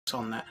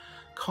on that.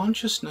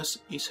 Consciousness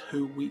is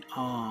who we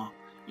are.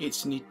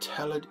 It's an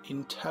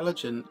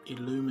intelligent,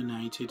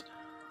 illuminated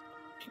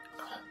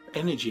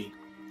energy.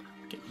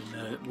 Get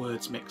my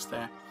words mixed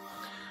there.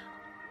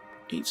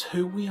 It's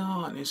who we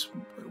are, and it's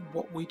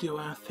what we do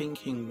our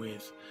thinking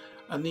with.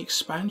 And the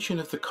expansion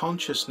of the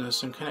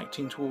consciousness and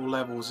connecting to all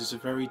levels is a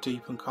very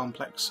deep and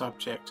complex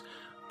subject,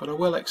 but I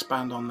will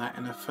expand on that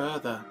in a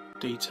further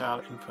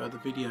detail in further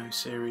video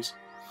series.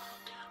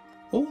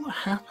 All that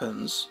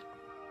happens,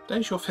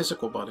 there's your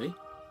physical body,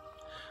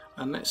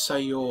 and let's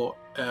say your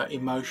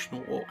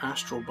emotional or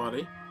astral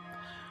body.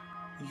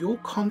 Your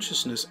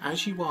consciousness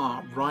as you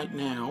are right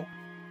now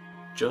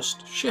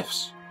just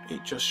shifts.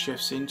 It just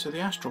shifts into the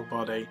astral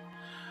body.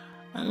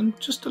 And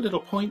just a little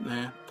point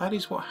there, that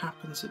is what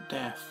happens at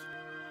death.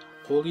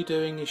 All you're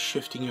doing is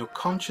shifting your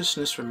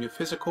consciousness from your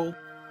physical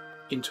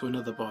into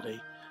another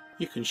body.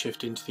 You can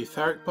shift into the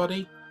etheric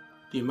body,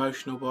 the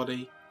emotional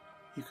body,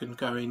 you can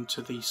go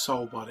into the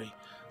soul body.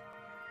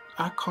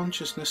 Our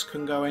consciousness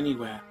can go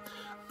anywhere.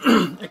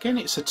 Again,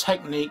 it's a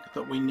technique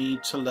that we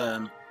need to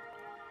learn.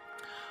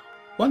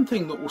 One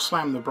thing that will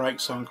slam the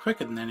brakes on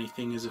quicker than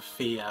anything is a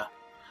fear.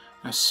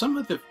 Now, some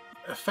of the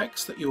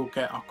effects that you'll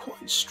get are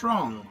quite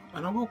strong,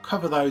 and I will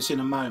cover those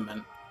in a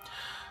moment.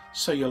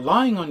 So you're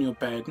lying on your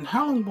bed, and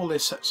how long will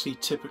this actually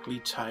typically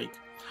take?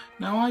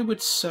 Now, I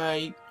would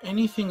say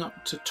anything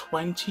up to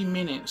 20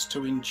 minutes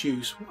to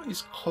induce what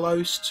is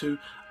close to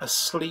a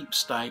sleep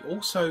state,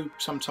 also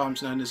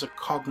sometimes known as a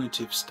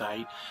cognitive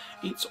state.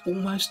 It's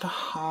almost a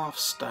half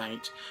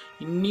state.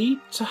 You need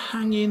to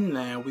hang in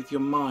there with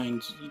your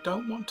mind. You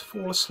don't want to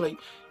fall asleep.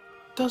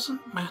 It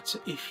doesn't matter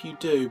if you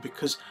do,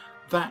 because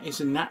that is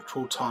a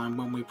natural time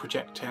when we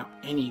project out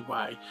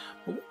anyway.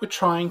 But what we're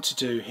trying to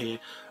do here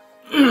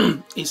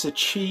is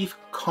achieve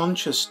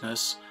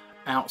consciousness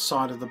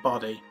outside of the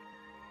body.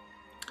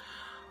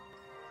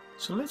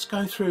 So let's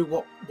go through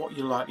what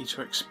you're likely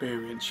to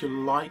experience. You're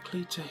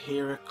likely to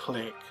hear a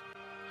click.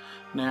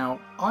 Now,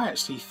 I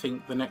actually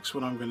think the next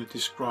one I'm going to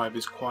describe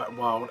is quite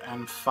wild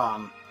and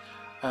fun,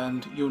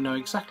 and you'll know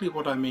exactly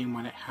what I mean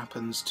when it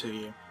happens to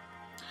you.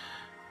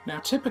 Now,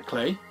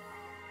 typically,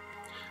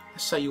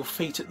 let's say your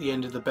feet at the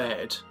end of the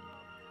bed,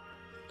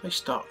 they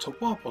start to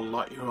wobble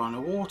like you're on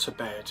a water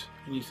bed,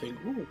 and you think,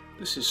 oh,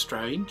 this is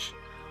strange.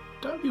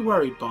 Don't be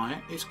worried by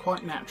it, it's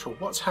quite natural.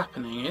 What's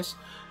happening is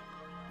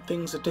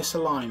things are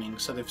disaligning,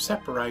 so they've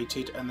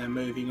separated and they're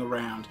moving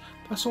around.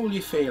 That's all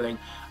you're feeling,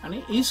 and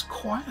it is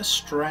quite a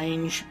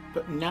strange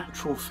but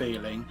natural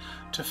feeling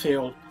to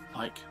feel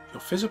like your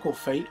physical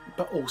feet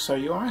but also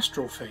your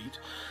astral feet.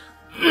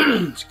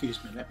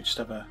 Excuse me, let me just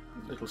have a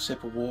little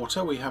sip of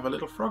water. We have a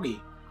little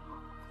froggy.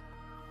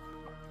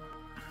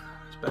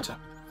 It's better.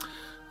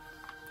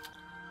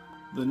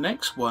 The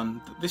next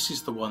one, this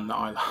is the one that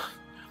I like.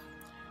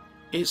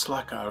 It's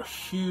like a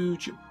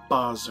huge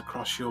buzz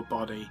across your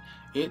body.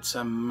 It's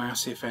a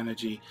massive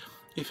energy.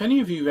 If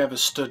any of you ever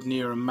stood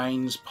near a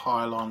mains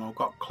pylon or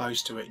got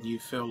close to it and you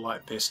feel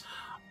like this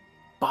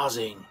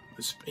buzzing,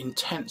 this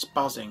intense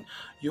buzzing,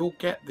 you'll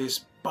get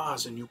this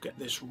buzz and you'll get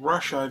this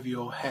rush over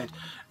your head.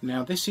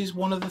 Now, this is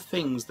one of the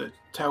things that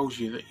tells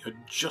you that you're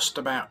just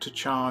about to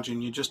charge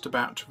and you're just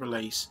about to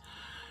release.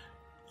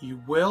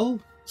 You will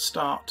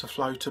start to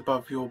float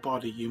above your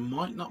body. You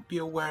might not be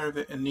aware of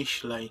it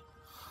initially.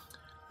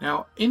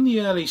 Now, in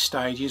the early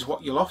stages,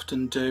 what you'll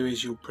often do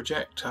is you'll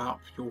project up,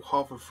 you'll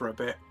hover for a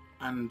bit,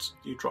 and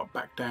you drop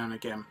back down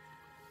again.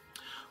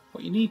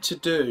 What you need to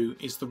do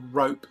is the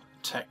rope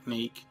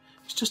technique.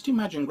 It's just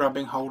imagine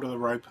grabbing hold of the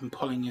rope and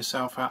pulling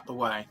yourself out the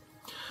way.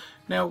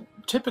 Now,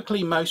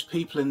 typically most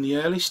people in the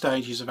early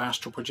stages of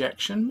astral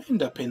projection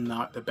end up in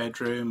like the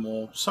bedroom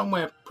or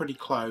somewhere pretty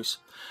close.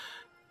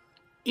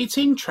 It's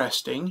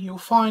interesting, you'll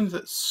find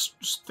that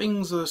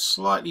things are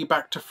slightly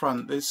back to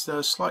front. There's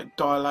a slight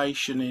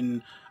dilation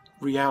in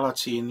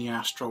reality in the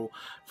astral.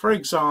 For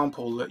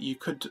example, that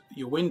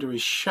your window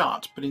is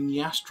shut, but in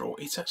the astral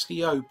it's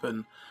actually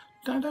open.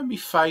 Don't be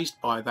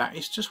fazed by that.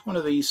 It's just one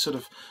of these sort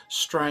of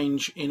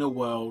strange inner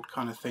world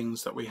kind of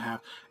things that we have.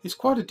 It's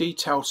quite a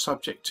detailed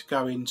subject to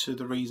go into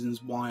the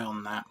reasons why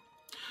on that.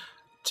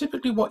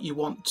 Typically what you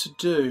want to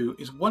do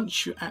is,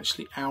 once you're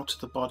actually out of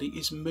the body,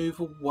 is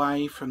move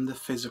away from the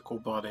physical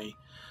body.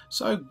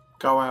 So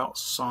go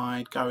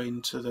outside, go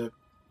into the,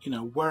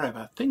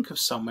 wherever. Think of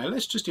somewhere.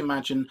 Let's just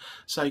imagine,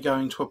 say,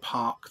 going to a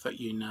park that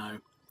you know.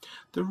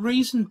 The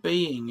reason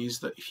being is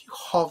that if you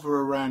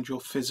hover around your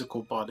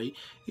physical body,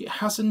 it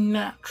has a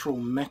natural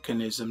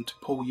mechanism to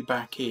pull you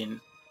back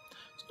in.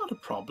 It's not a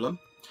problem.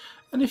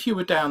 And if you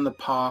were down the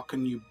park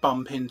and you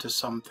bump into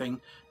something,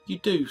 you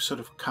do sort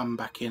of come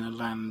back in and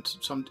land.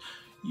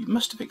 You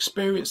must have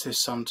experienced this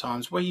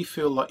sometimes, where you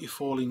feel like you're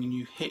falling and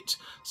you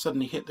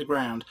suddenly hit the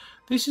ground.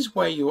 This is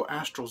where your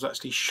astral's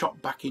actually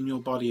shot back in your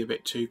body a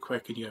bit too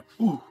quick and you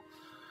go, ooh.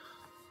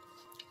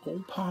 All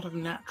part of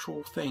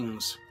natural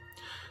things.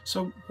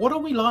 So what are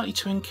we likely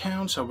to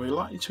encounter? We're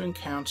likely to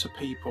encounter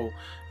people.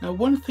 Now,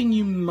 one thing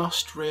you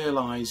must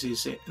realise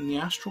is that in the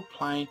astral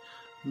plane,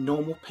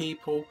 normal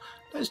people,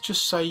 let's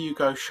just say you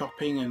go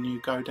shopping and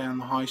you go down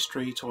the high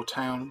street or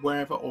town,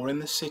 wherever, or in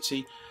the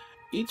city,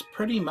 it's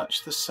pretty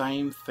much the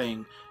same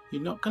thing.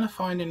 You're not going to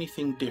find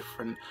anything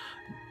different.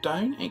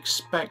 Don't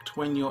expect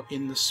when you're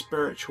in the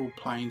spiritual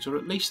planes, or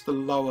at least the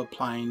lower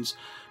planes,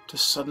 to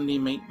suddenly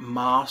meet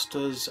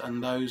masters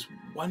and those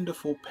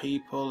wonderful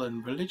people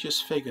and religious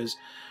figures.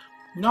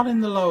 Not in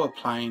the lower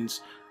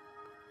planes.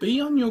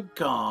 Be on your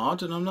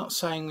guard, and I'm not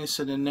saying this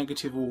in a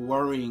negative or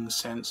worrying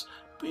sense,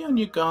 be on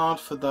your guard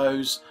for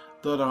those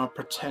that are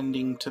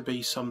pretending to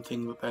be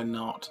something that they're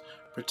not,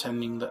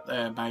 pretending that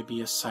they're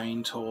maybe a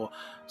saint or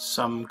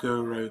some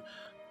guru.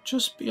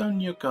 Just be on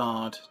your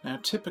guard. Now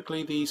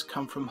typically these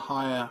come from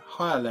higher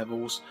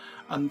levels,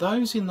 and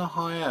those in the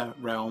higher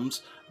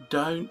realms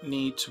don't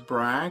need to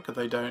brag,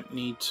 they don't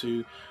need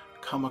to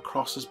come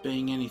across as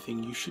being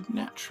anything. You should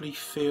naturally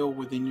feel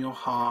within your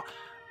heart,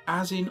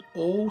 as in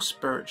all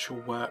spiritual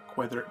work,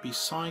 whether it be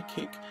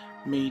psychic,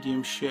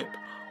 mediumship,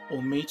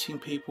 or meeting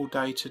people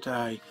day to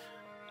day,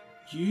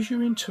 use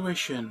your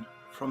intuition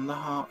from the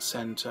heart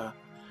center.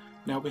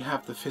 Now we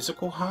have the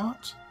physical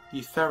heart, the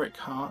etheric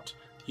heart,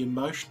 the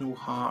emotional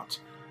heart,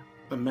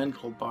 the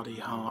mental body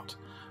heart.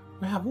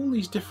 We have all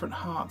these different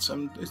hearts,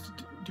 and it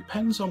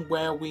depends on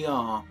where we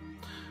are.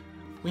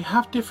 We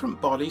have different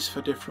bodies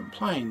for different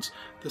planes.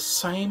 The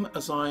same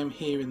as I am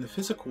here in the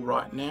physical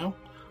right now,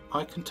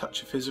 I can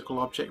touch a physical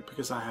object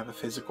because I have a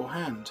physical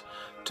hand.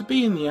 To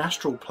be in the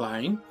astral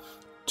plane,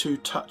 to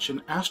touch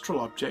an astral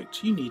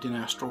object, you need an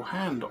astral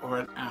hand or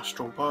an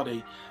astral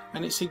body,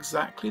 and it's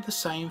exactly the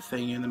same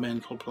thing in the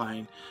mental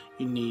plane.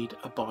 You need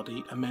a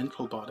body, a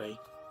mental body,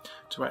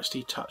 to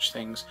actually touch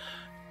things.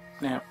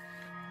 Now,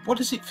 what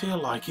does it feel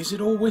like? Is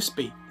it all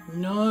wispy?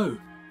 No,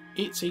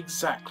 it's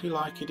exactly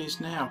like it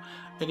is now.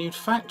 And in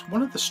fact,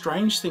 one of the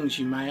strange things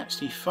you may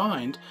actually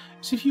find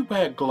is if you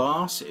wear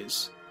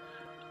glasses,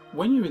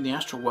 when you're in the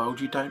astral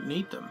world, you don't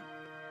need them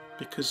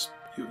because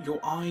your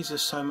eyes are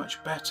so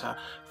much better.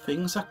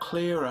 Things are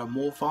clearer,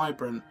 more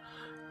vibrant.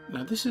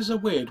 Now this is a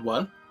weird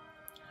one.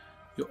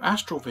 Your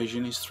astral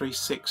vision is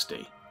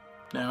 360.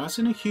 Now as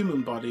in a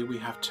human body we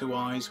have two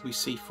eyes, we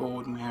see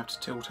forward and we have to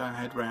tilt our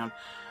head round.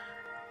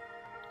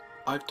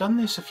 I've done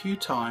this a few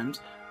times.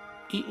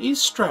 It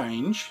is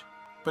strange,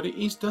 but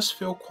it does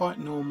feel quite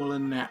normal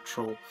and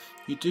natural.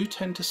 You do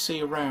tend to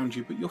see around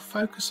you, but your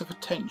focus of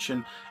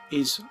attention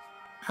is,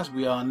 as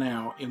we are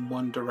now, in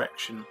one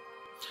direction.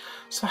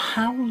 So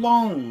how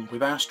long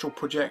with astral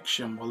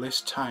projection will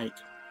this take?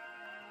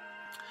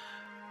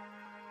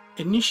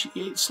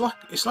 Initially, it's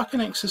like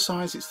an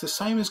exercise. It's the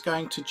same as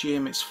going to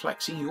gym. It's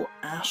flexing your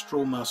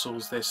astral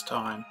muscles this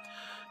time.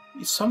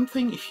 It's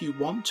something, if you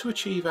want to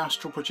achieve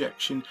astral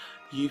projection,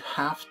 you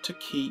have to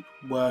keep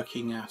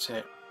working at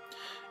it.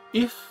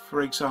 If,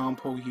 for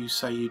example, you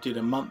say you did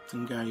a month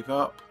and gave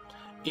up,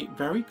 it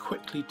very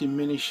quickly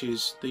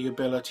diminishes the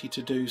ability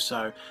to do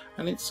so.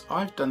 And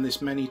I've done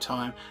this many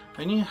times,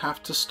 and you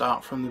have to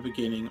start from the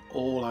beginning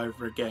all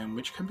over again,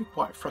 which can be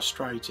quite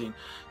frustrating.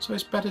 So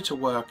it's better to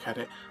work at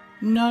it.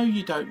 No,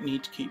 you don't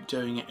need to keep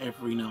doing it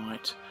every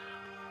night,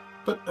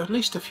 but at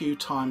least a few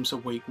times a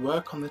week.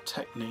 Work on the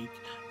technique.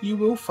 You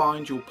will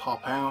find you'll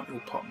pop out, you'll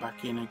pop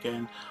back in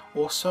again,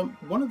 or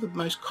one of the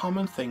most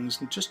common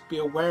things, and just be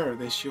aware of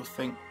this, you'll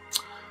think,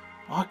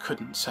 I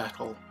couldn't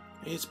settle.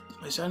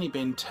 It's only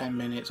been 10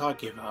 minutes, I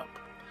give up.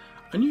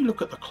 And you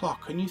look at the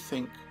clock and you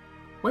think,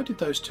 where did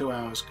those 2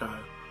 hours go?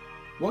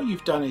 What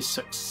you've done is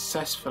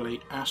successfully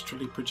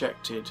astrally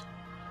projected,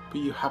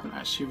 but you haven't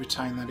actually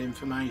retained that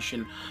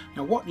information.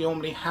 Now what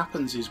normally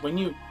happens is when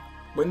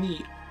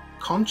the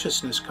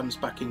consciousness comes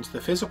back into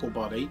the physical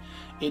body,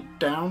 it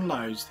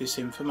downloads this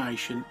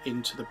information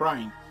into the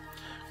brain,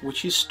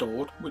 which is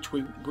stored, which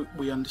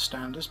we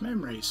understand as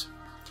memories.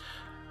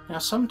 Now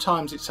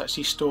sometimes it's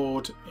actually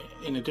stored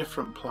in a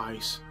different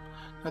place.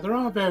 Now there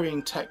are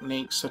varying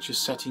techniques such as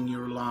setting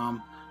your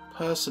alarm.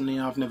 Personally,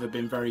 I've never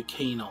been very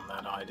keen on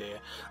that idea.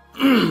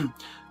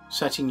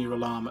 Setting your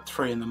alarm at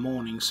 3 in the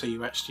morning so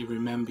you actually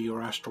remember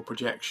your astral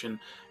projection.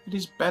 It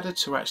is better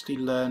to actually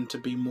learn to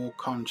be more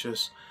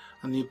conscious,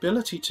 and the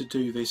ability to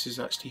do this is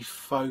actually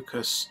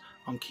focus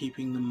on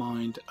keeping the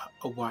mind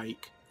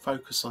awake.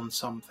 Focus on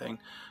something.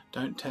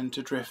 Don't tend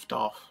to drift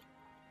off.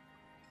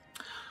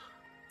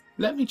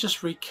 Let me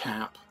just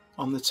recap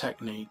on the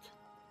technique.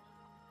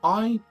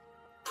 I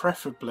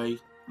preferably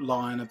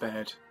lie on a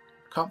bed,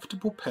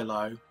 comfortable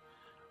pillow,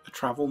 a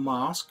travel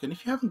mask, and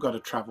if you haven't got a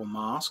travel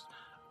mask,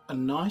 a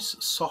nice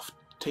soft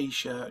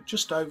t-shirt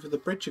just over the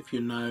bridge of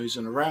your nose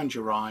and around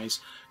your eyes,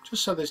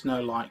 just so there's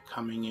no light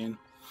coming in.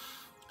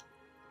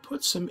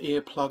 Put some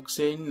earplugs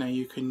in. Now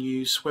you can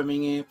use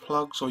swimming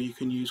earplugs, or you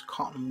can use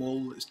cotton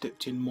wool that's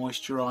dipped in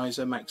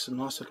moisturiser, make some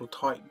nice little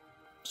tight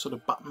sort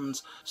of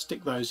buttons,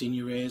 stick those in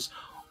your ears,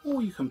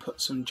 or you can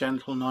put some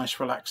gentle, nice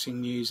relaxing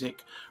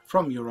music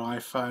from your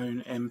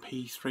iPhone,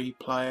 MP3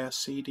 player,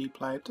 CD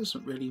player, it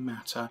doesn't really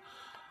matter.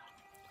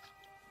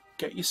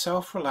 Get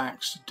yourself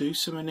relaxed, do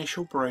some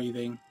initial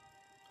breathing,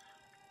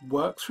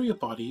 work through your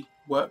body,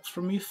 work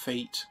from your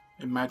feet,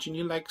 imagine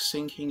your legs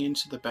sinking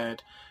into the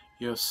bed,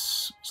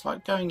 It's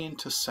like going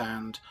into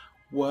sand.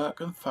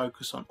 Work and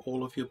focus on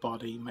all of your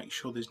body. Make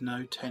sure there's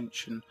no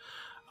tension.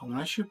 And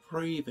as you're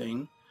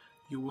breathing,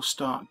 you will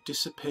start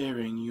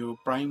disappearing. Your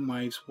brain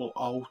waves will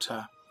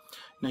alter.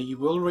 Now you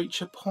will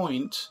reach a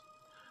point,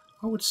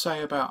 I would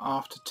say about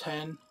after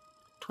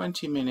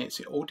 10-20 minutes.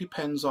 It all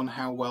depends on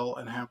how well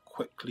and how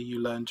quickly you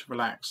learn to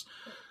relax.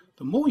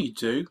 The more you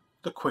do,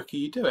 the quicker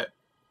you do it.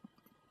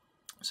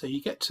 So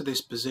you get to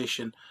this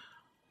position.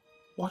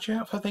 Watch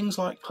out for things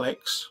like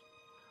clicks,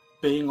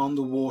 being on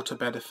the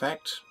waterbed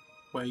effect,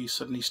 where you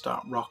suddenly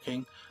start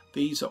rocking.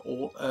 These are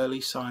all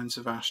early signs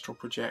of astral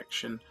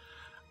projection.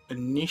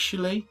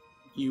 Initially,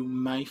 you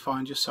may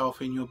find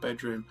yourself in your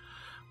bedroom,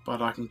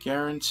 but I can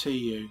guarantee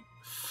you,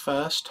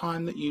 first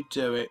time that you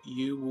do it,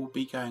 you will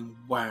be going,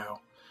 wow.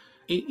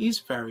 It is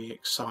very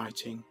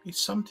exciting. It's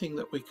something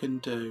that we can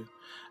do.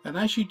 And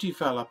as you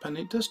develop, and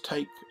it does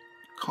take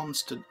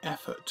constant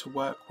effort to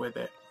work with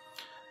it.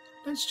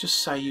 Let's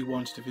just say you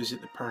wanted to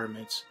visit the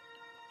pyramids.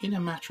 In a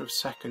matter of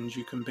seconds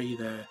you can be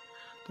there.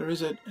 There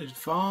is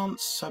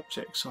advanced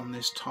subjects on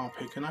this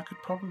topic, and I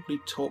could probably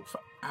talk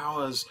for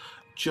hours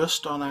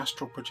just on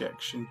astral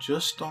projection,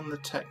 just on the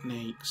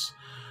techniques.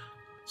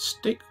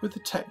 Stick with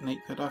the technique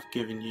that I've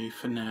given you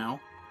for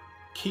now.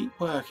 Keep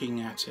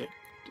working at it.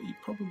 It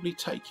probably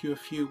take you a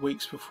few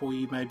weeks before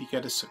you maybe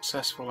get a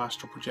successful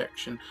astral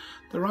projection.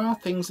 There are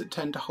things that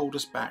tend to hold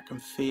us back,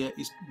 and fear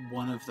is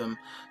one of them.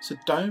 So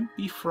don't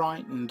be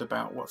frightened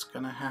about what's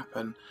going to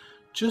happen.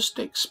 Just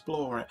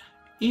explore it.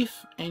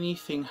 If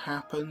anything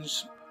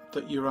happens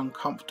that you're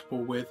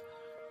uncomfortable with,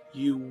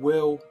 you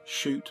will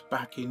shoot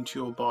back into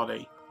your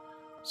body.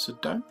 So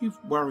don't be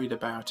worried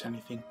about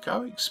anything.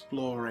 Go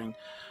exploring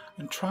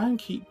and try and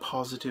keep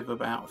positive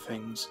about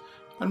things.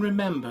 And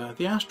remember,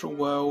 the astral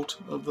world,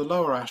 the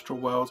lower astral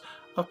worlds,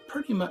 are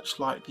pretty much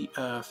like the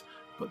earth,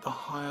 but the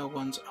higher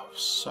ones are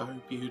so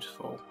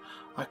beautiful.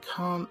 I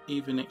can't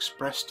even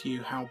express to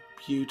you how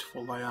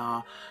beautiful they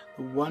are.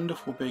 The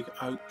wonderful big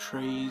oak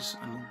trees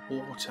and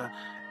water,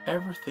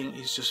 everything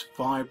is just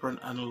vibrant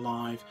and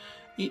alive.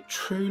 It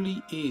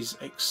truly is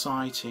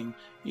exciting.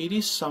 It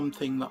is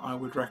something that I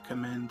would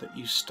recommend that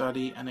you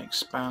study and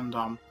expand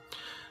on.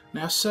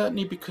 Now,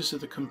 certainly because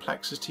of the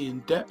complexity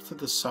and depth of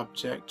the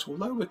subject,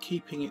 although we're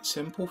keeping it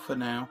simple for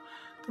now,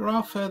 there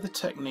are further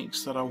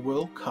techniques that I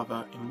will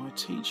cover in my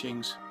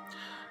teachings.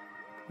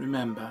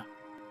 Remember,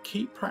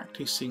 keep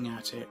practicing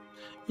at it.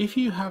 If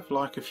you have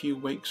like a few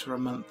weeks or a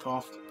month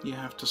off, you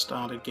have to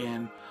start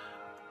again.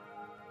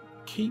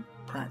 Keep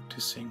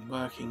practicing,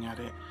 working at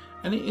it.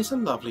 And it is a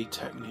lovely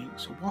technique,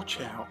 so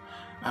watch out.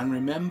 And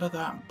remember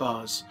that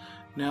buzz.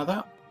 Now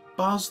that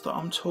buzz that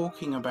I'm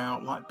talking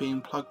about, like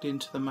being plugged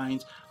into the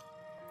mains,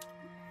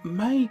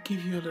 may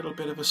give you a little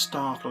bit of a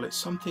startle. It's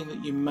something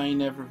that you may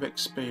never have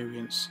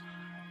experienced.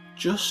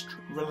 Just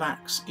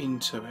relax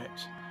into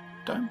it.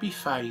 Don't be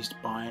fazed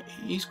by it.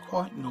 It is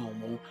quite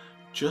normal.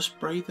 Just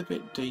breathe a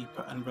bit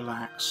deeper and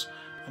relax.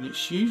 And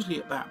it's usually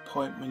at that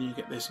point when you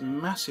get this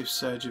massive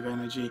surge of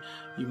energy,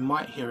 you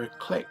might hear a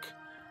click,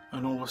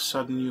 and all of a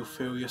sudden you'll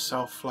feel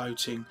yourself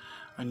floating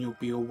and you'll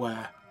be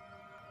aware.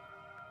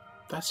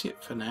 That's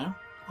it for now.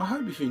 I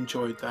hope you've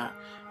enjoyed that.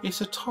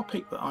 It's a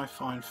topic that I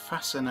find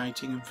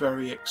fascinating and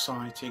very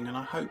exciting, and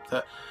I hope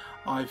that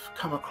I've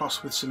come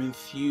across with some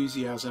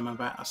enthusiasm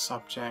about a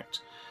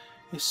subject.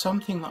 It's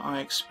something that I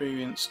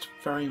experienced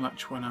very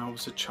much when I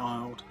was a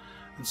child,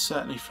 and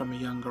certainly from a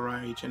younger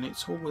age, and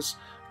it's always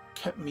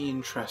kept me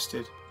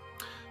interested.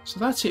 So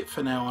that's it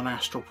for now on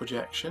astral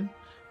projection.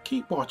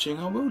 Keep watching.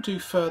 I will do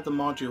further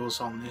modules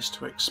on this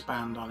to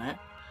expand on it.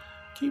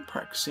 Keep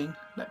practicing.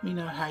 Let me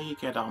know how you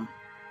get on.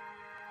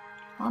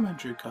 I'm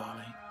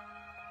Garley.